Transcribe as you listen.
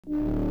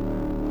Well,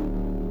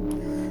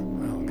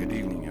 good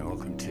evening and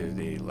welcome to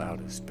the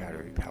loudest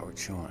battery-powered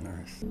show on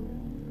Earth.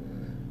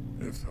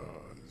 If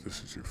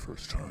this is your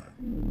first time,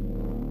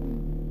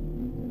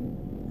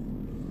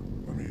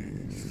 let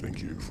me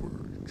thank you for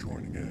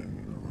joining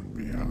in on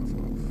behalf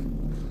of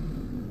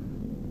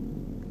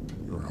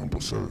your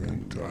humble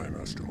servant, I,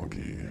 Master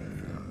Monkey,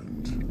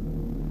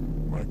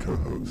 and my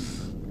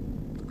co-hosts,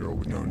 the girl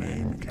with no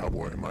name,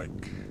 Cowboy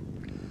Mike,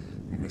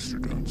 and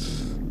Mr.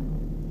 Dunce.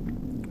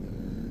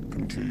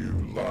 Coming to you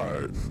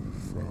live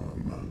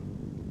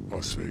from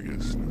Las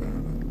Vegas,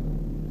 Nevada.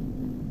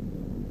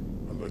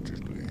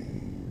 Allegedly.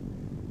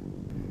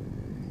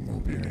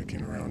 We'll be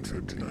making a round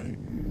trip tonight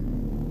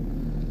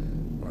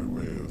by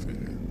way of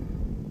a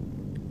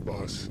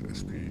Boss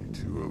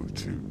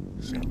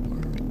SP-202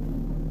 sampler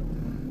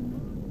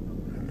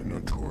and the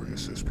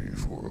notorious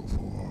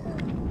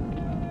SP-404.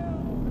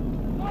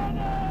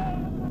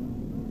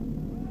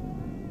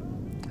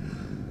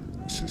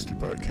 Assisted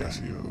by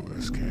Casio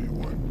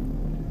SK-1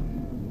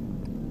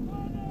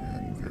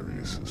 and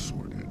various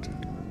assorted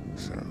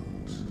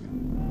sounds.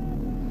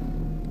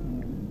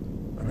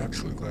 I'm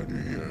actually glad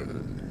you're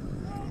here.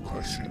 A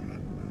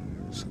question,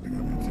 something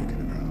I've been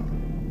thinking about.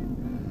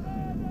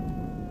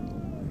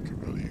 I could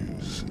really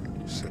use a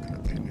second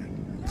opinion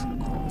if you're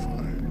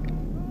qualified.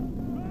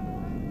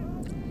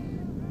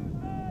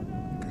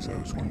 Because I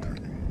was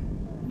wondering,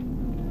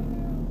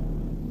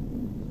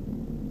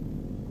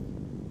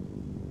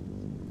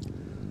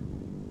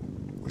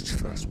 which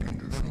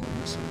Fassbender film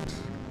is it?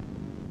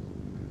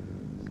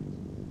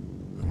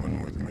 The one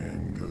where the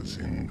man goes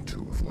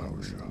into a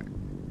flower shop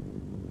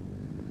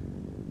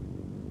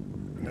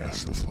and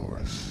asks the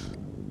florist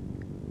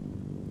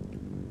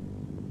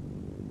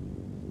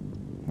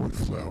what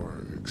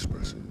flower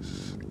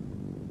expresses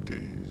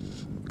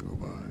days go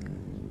by,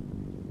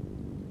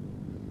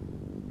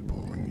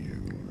 pulling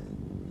you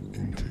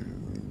into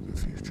the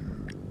future.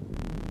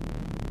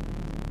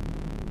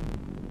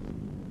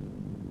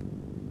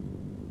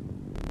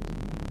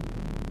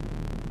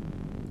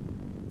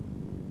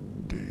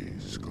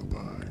 Days go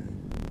by,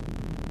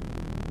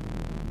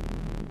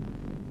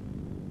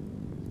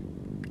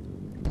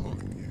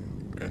 pulling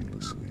you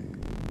endlessly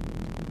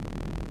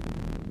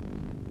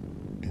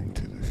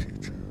into the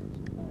future.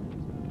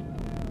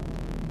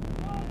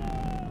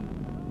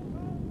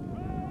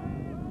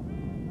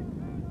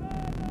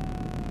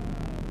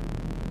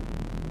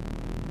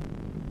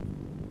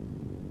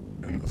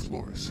 And the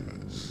florist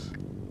says,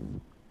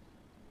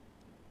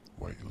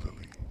 "White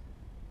lily."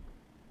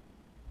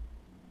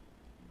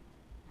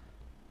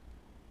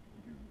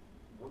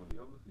 One of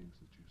the other things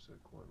that you said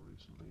quite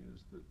recently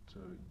is that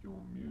your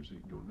music,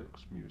 your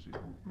next music,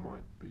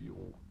 might be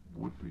or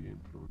would be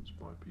influenced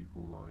by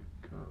people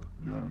like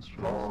Wagner and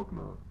Strauss.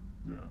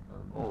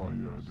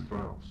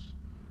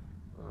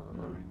 I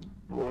mean,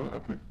 well, I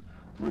think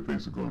the way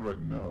things are going right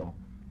now,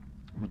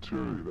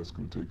 materially, that's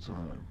going to take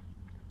time.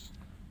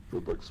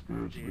 But like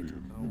spiritually and,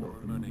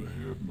 in the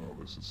head and all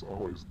this, it's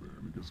always there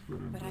and it gets better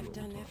and But better I've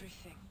done all the time.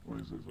 everything.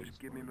 Just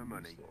give me my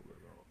money.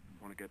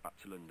 I want to go back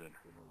to London.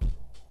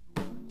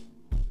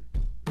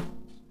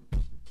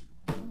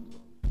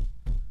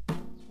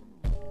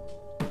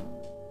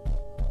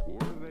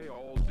 Were they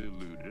all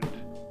deluded?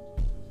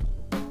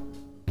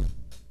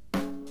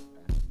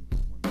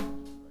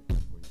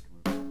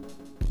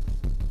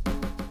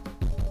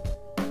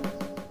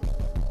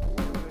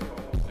 Were they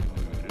all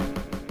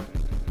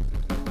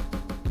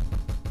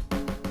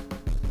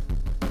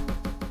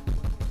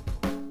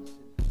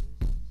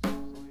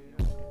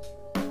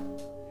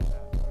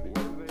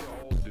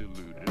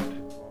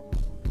deluded?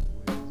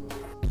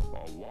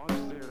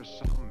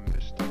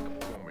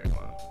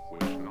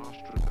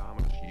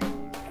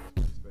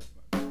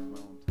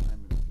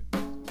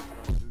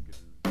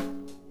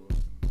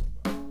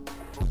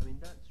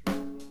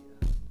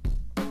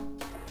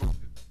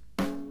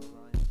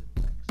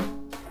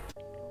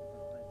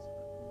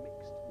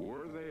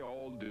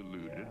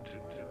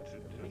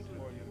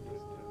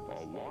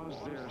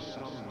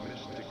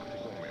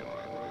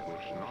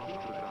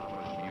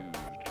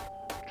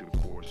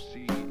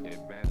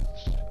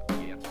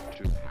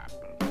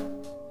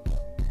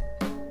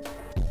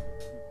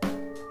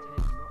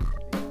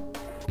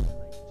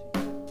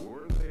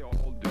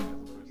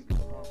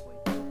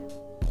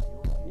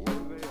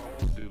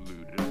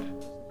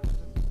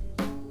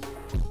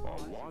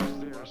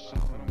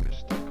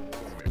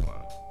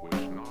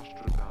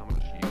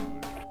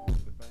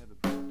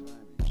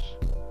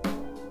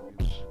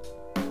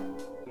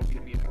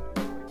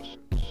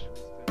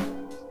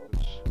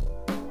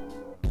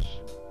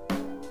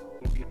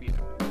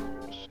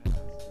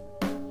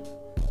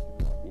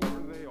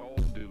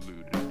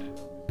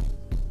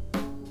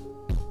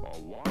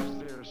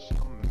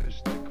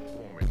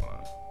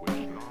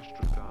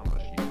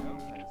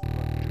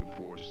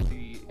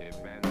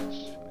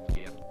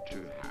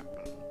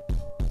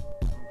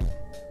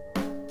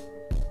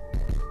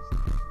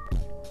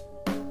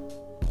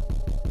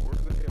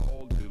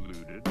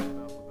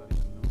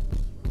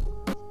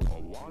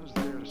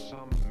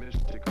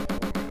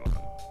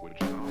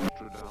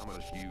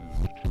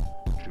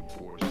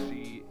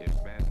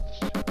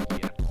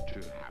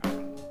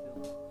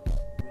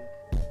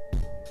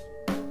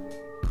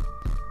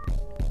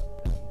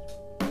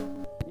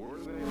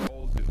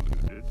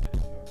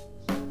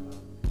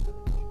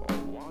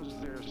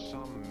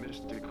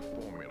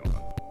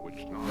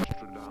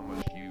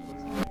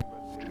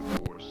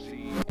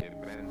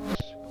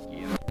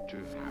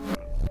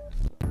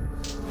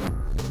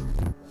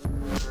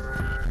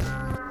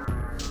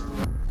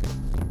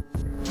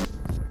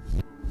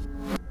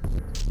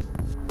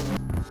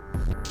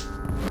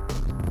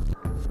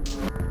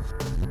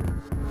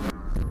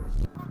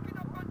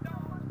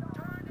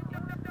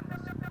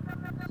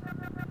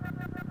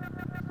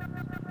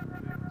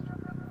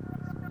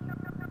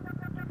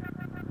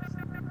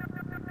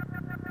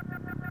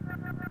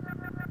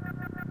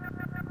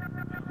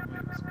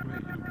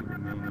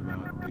 mean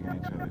about digging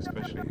each other,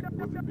 especially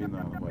with it being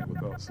like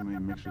without so many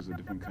mixtures of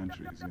different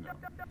countries, you know.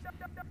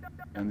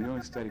 And the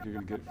only static you're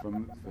going to get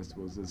from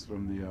festivals is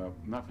from the,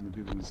 not from the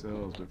people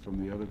themselves, but from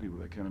the other people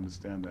that can't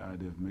understand the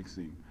idea of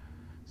mixing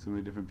so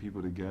many different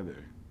people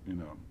together, you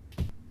know,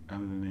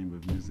 under the name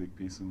of music,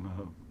 peace, and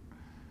love.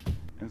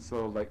 And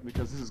so, like,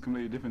 because this is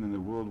completely different than the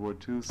World War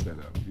II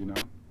setup, you know.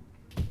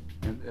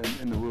 And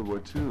in the World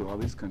War II, all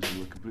these countries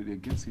were completely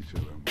against each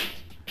other,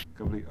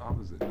 completely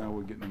opposite. Now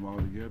we're getting them all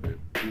together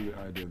through the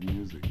idea of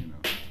music, you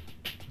know.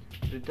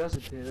 But it does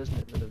appear, doesn't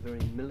it, that a very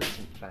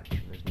militant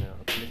faction is now,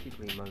 a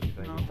politically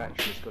motivated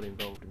faction has got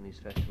involved in these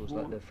festivals,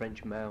 like the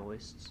French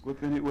Maoists.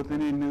 With any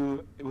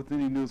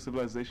new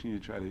civilization you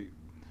try to,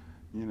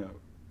 you know,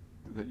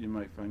 that you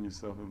might find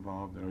yourself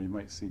involved in, or you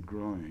might see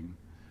growing,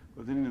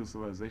 with any new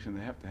civilization,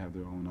 they have to have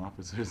their own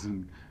officers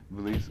and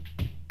beliefs.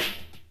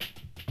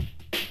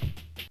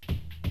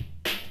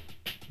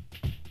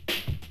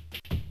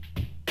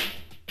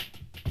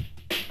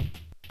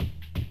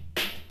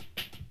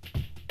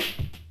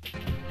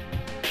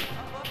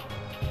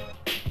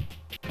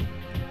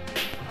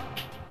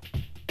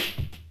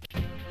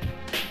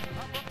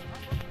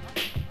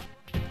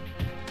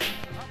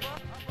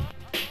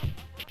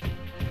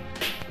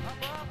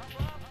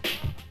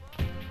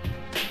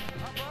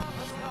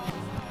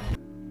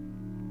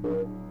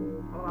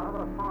 Well, I have a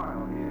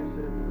file here,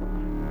 sir.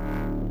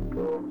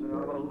 To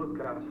have a look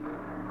at.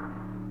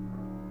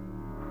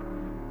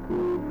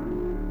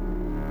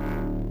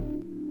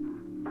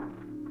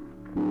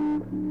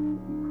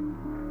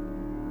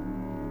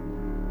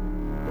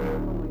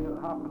 Something that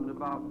happened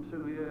about 2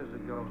 years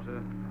ago,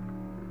 sir.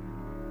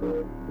 The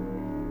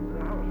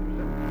house was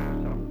empty for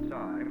some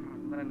time,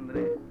 and then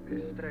the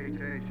estate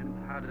agent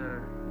had an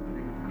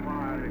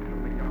inquiry from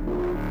a young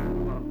man in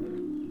London.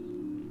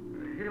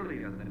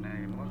 Hillier, the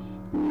name was.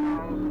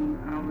 Charles and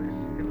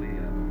Alice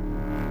Hillier.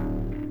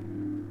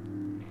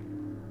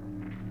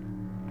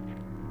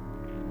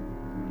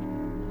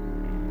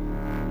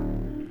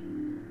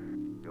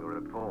 Your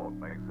report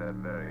makes that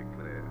very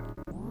clear.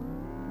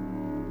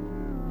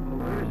 Well,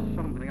 there is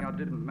something I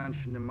didn't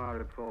mention in my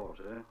report,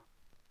 eh?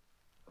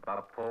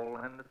 About Paul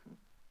Henderson?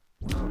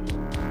 No,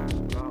 sir.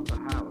 About the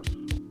house.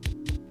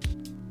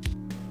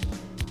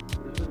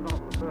 This is not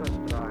the first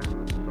time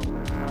that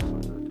something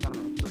happened to the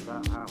tenants of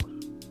that house.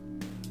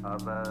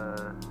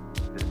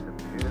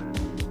 Disappearance?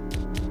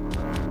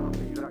 Not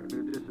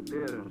exactly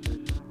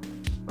disappearances.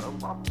 Well,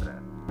 what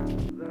then?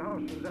 The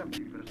house was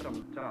empty for some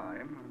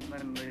time, and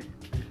then the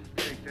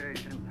estate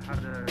agent had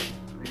an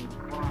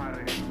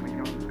inquiry from a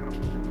young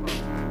couple in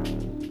London.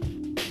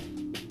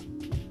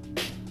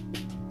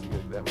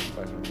 That was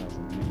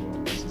 500,000 people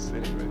in the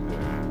city right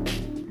there,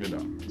 you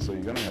know. So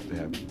you're going to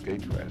have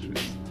gate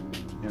crashes.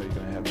 You know, you're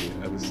going to have the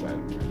other side of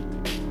it.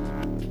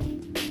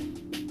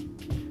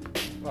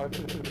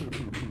 Keep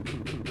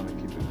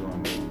it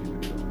going.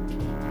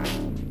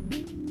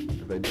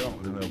 If they don't,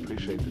 then they'll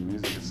appreciate the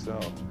music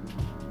itself.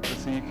 But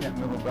see, you can't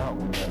move about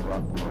when that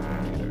rock world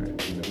either. You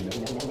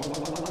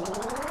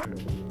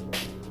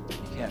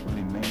can't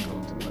really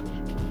mingle too much.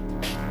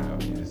 You know,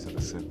 you just have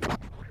to sit.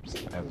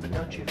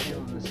 Don't you feel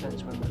in the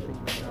sense when the thing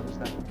becomes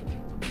that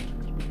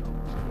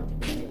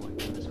anyway,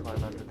 when there's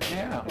 500,000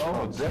 yeah,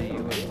 oh,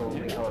 definitely.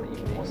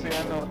 Well, see, I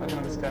can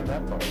understand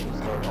that part. So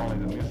only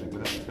the music,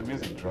 but the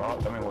music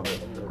draws. I mean, well, the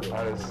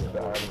artists,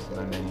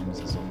 their names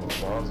and so forth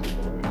draws you.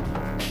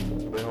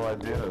 The whole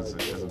idea is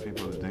the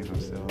people that dig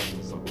themselves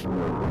and so forth.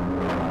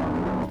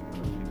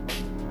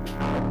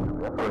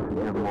 Of course, you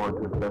hear more to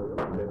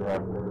festivals. They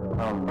have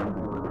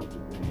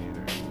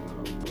theater,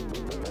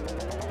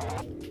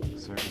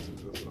 circuses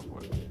and so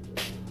forth.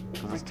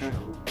 Because it's too.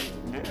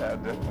 Yeah,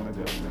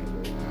 definitely.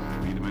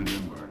 Beat them in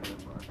Denver.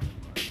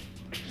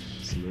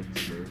 Slip.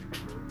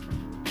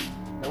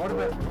 Now what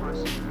about the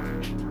price of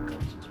promotion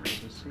concerts? Because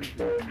I see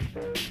that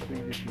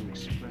previously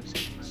expressed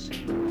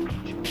similar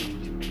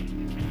charge which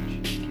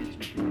kids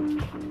would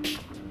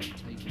be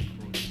taken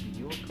for to see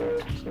your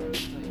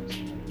concerts in the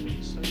States. But at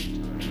the same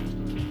time, there's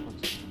no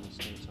concerts in the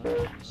States. I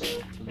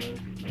think below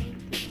that you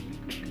could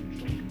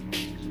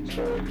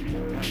control the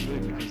music. That's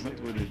big, because that's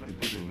where the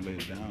people lay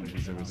it down,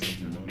 because there was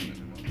something wrong with it.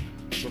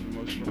 So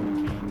promotional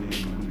money,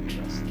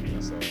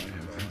 that's all I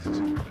have to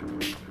do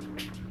with it.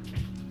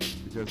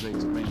 Because they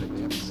explain that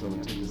they have to sell the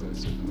tickets at a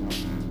certain amount.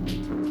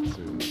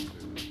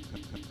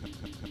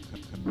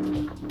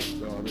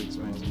 So all they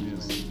explain to me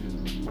is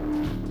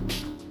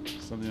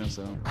something else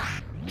I don't.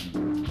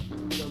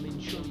 So I mean,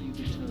 surely you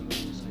could turn around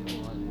and say,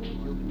 all right, well,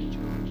 you're going to be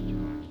charged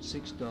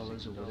 $6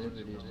 or whatever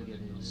it is to get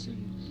in to see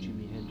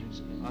Jimi Hendrix.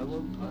 I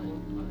won't play.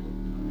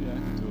 Yeah, I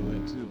can do all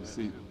that too. But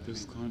see,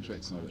 there's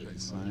contracts and all that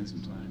signed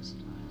sometimes,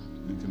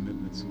 and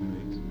commitments we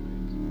make.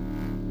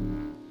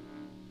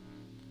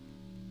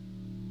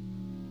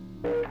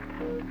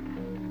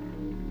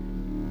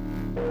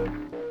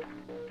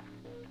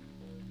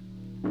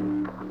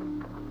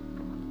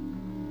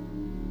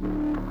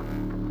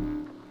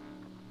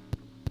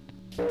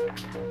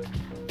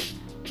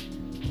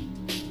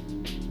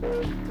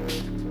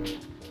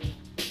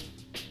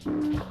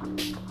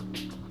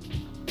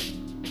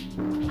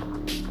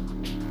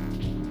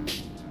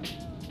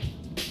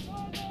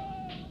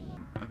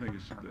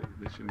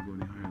 It shouldn't go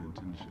any higher than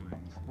 10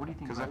 shillings. What do you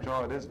think? Because after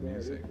all, it is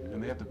music,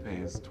 and they have to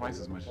pay us twice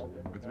as much or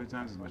 3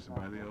 times as much to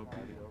buy the LP.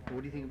 What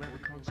do you think about the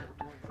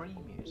concept of free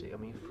music? I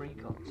mean, free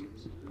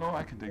concerts. Oh,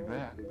 I can dig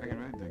that. I can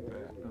really dig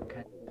that.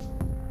 Okay.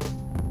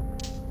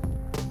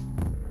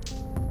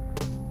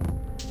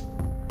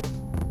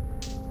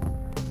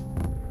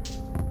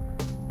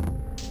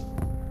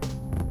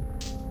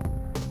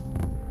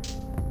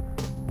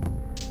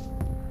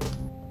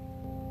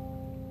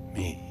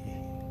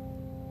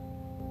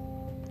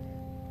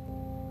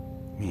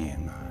 Me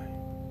and my.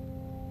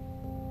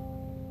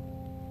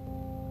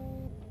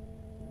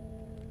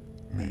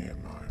 Me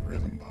and my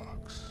rhythm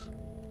box.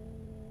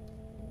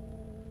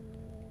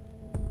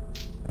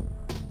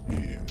 Me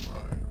and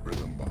my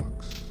rhythm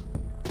box.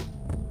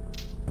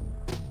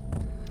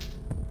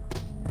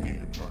 Me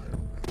and my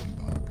rhythm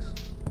box.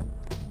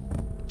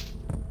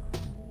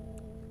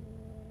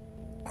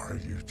 Are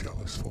you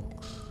jealous,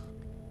 folks?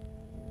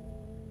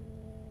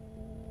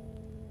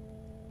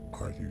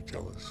 Are you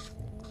jealous,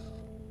 folks?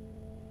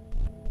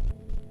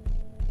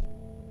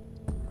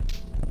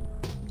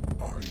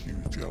 Are you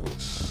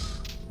jealous,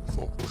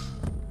 folks?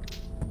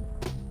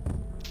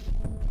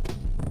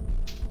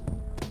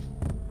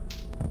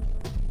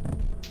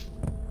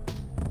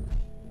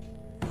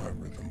 My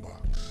rhythm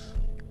box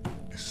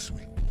is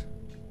sweet.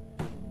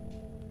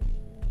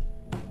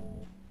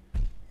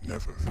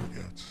 Never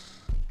forgets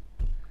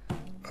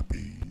a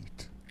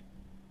beat.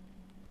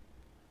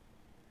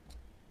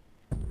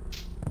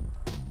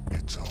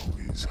 It's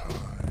always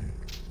high.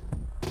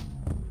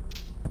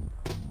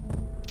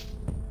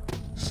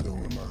 So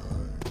am I.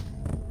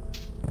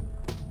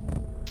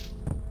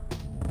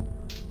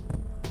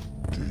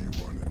 Do you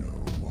want to know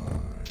why?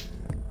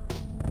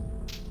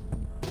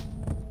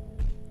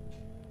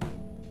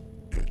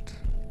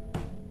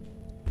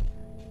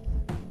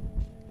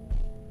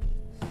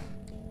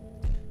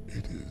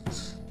 It is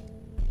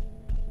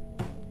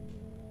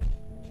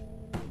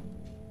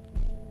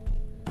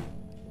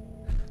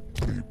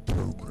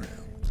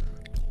pre-programmed.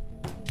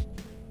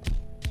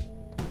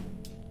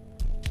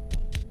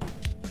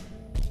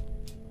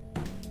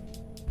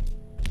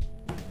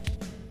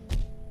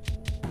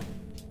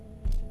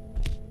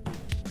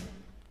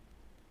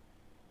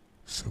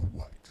 So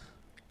what?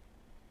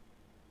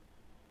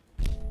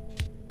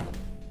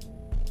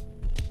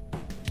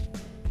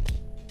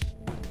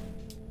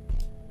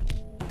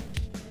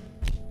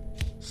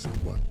 So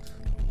what?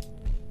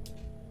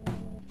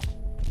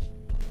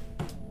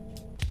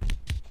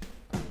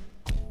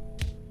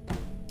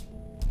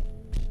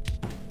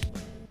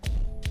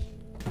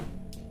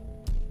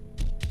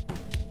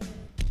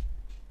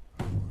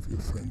 Who of your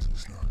friends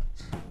is not?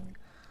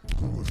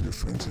 Who of your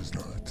friends is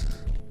not?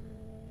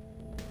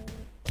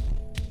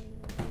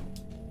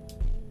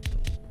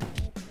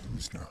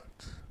 Who's not?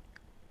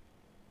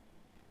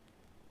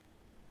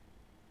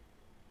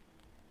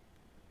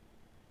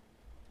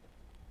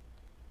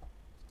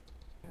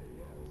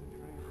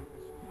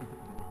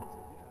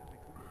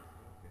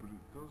 But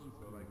those who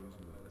felt like,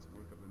 listen, let's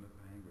work up enough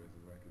anger as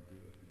if I could do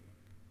it. You know?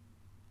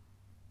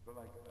 But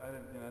like, I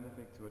didn't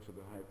think too much of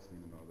the hype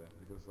scene and all that,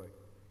 because like,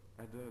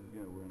 I did,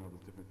 wearing all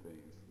those different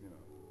things,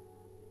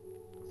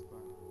 That's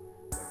fine.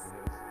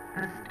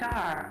 Like The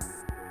star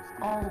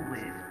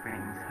always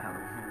brings hope.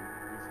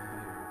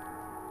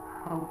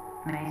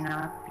 Hope may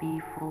not be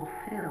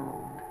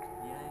fulfilled,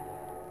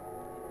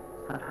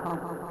 but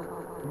hope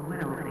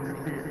will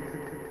exist.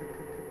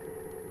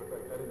 But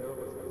like, I didn't know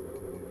this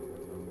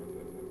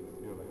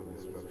until like an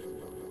instruction.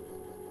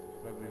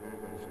 Probably very,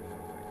 very sure.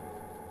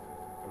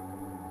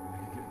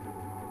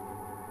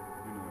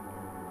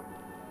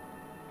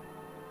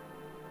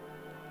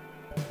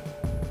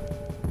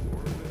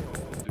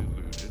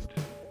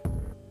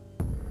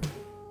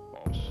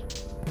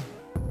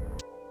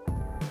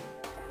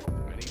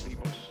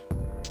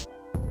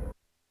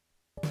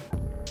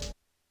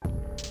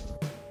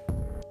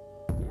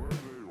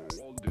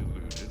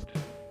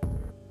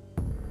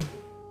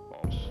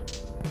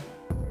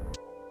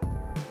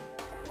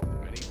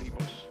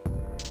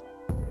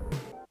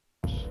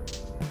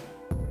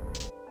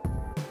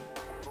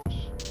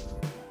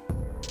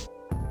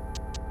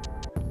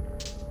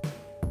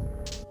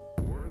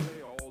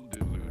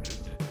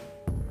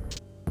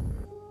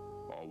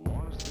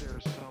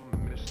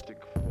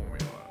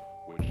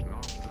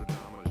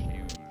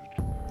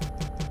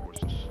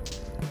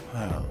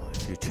 Well,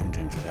 if you tuned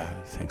into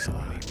that, thanks a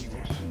lot,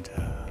 and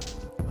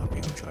hope you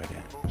enjoyed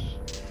it.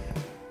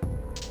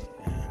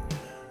 And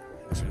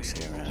as we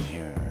say around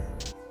here,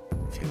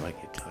 if you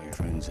like it, tell your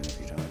friends, and if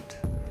you don't,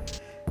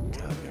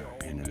 tell your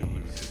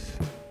enemies.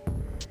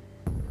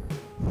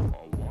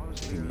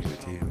 Leaving me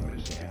with you on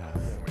behalf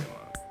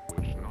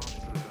of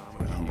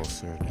your humble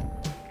servant,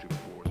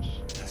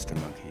 Master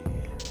Monkey,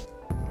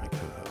 my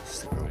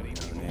co-host, the girl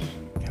with no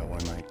name, Cowboy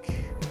Mike,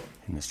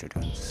 and Mr.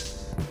 Dunce.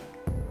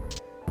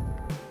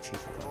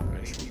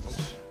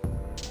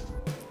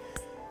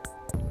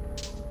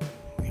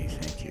 We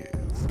thank you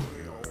for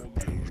your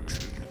patronage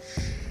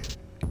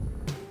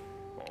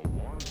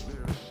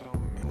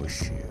and wish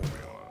you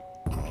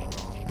all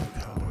the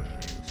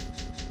colors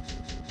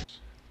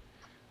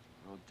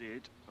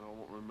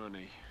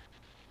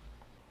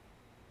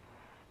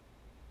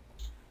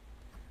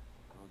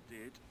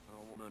did, and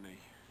I want money.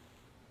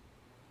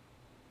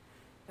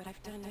 But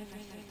I've done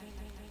everything.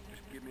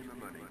 Just give me my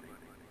money.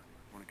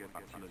 I want to get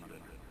back to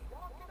London.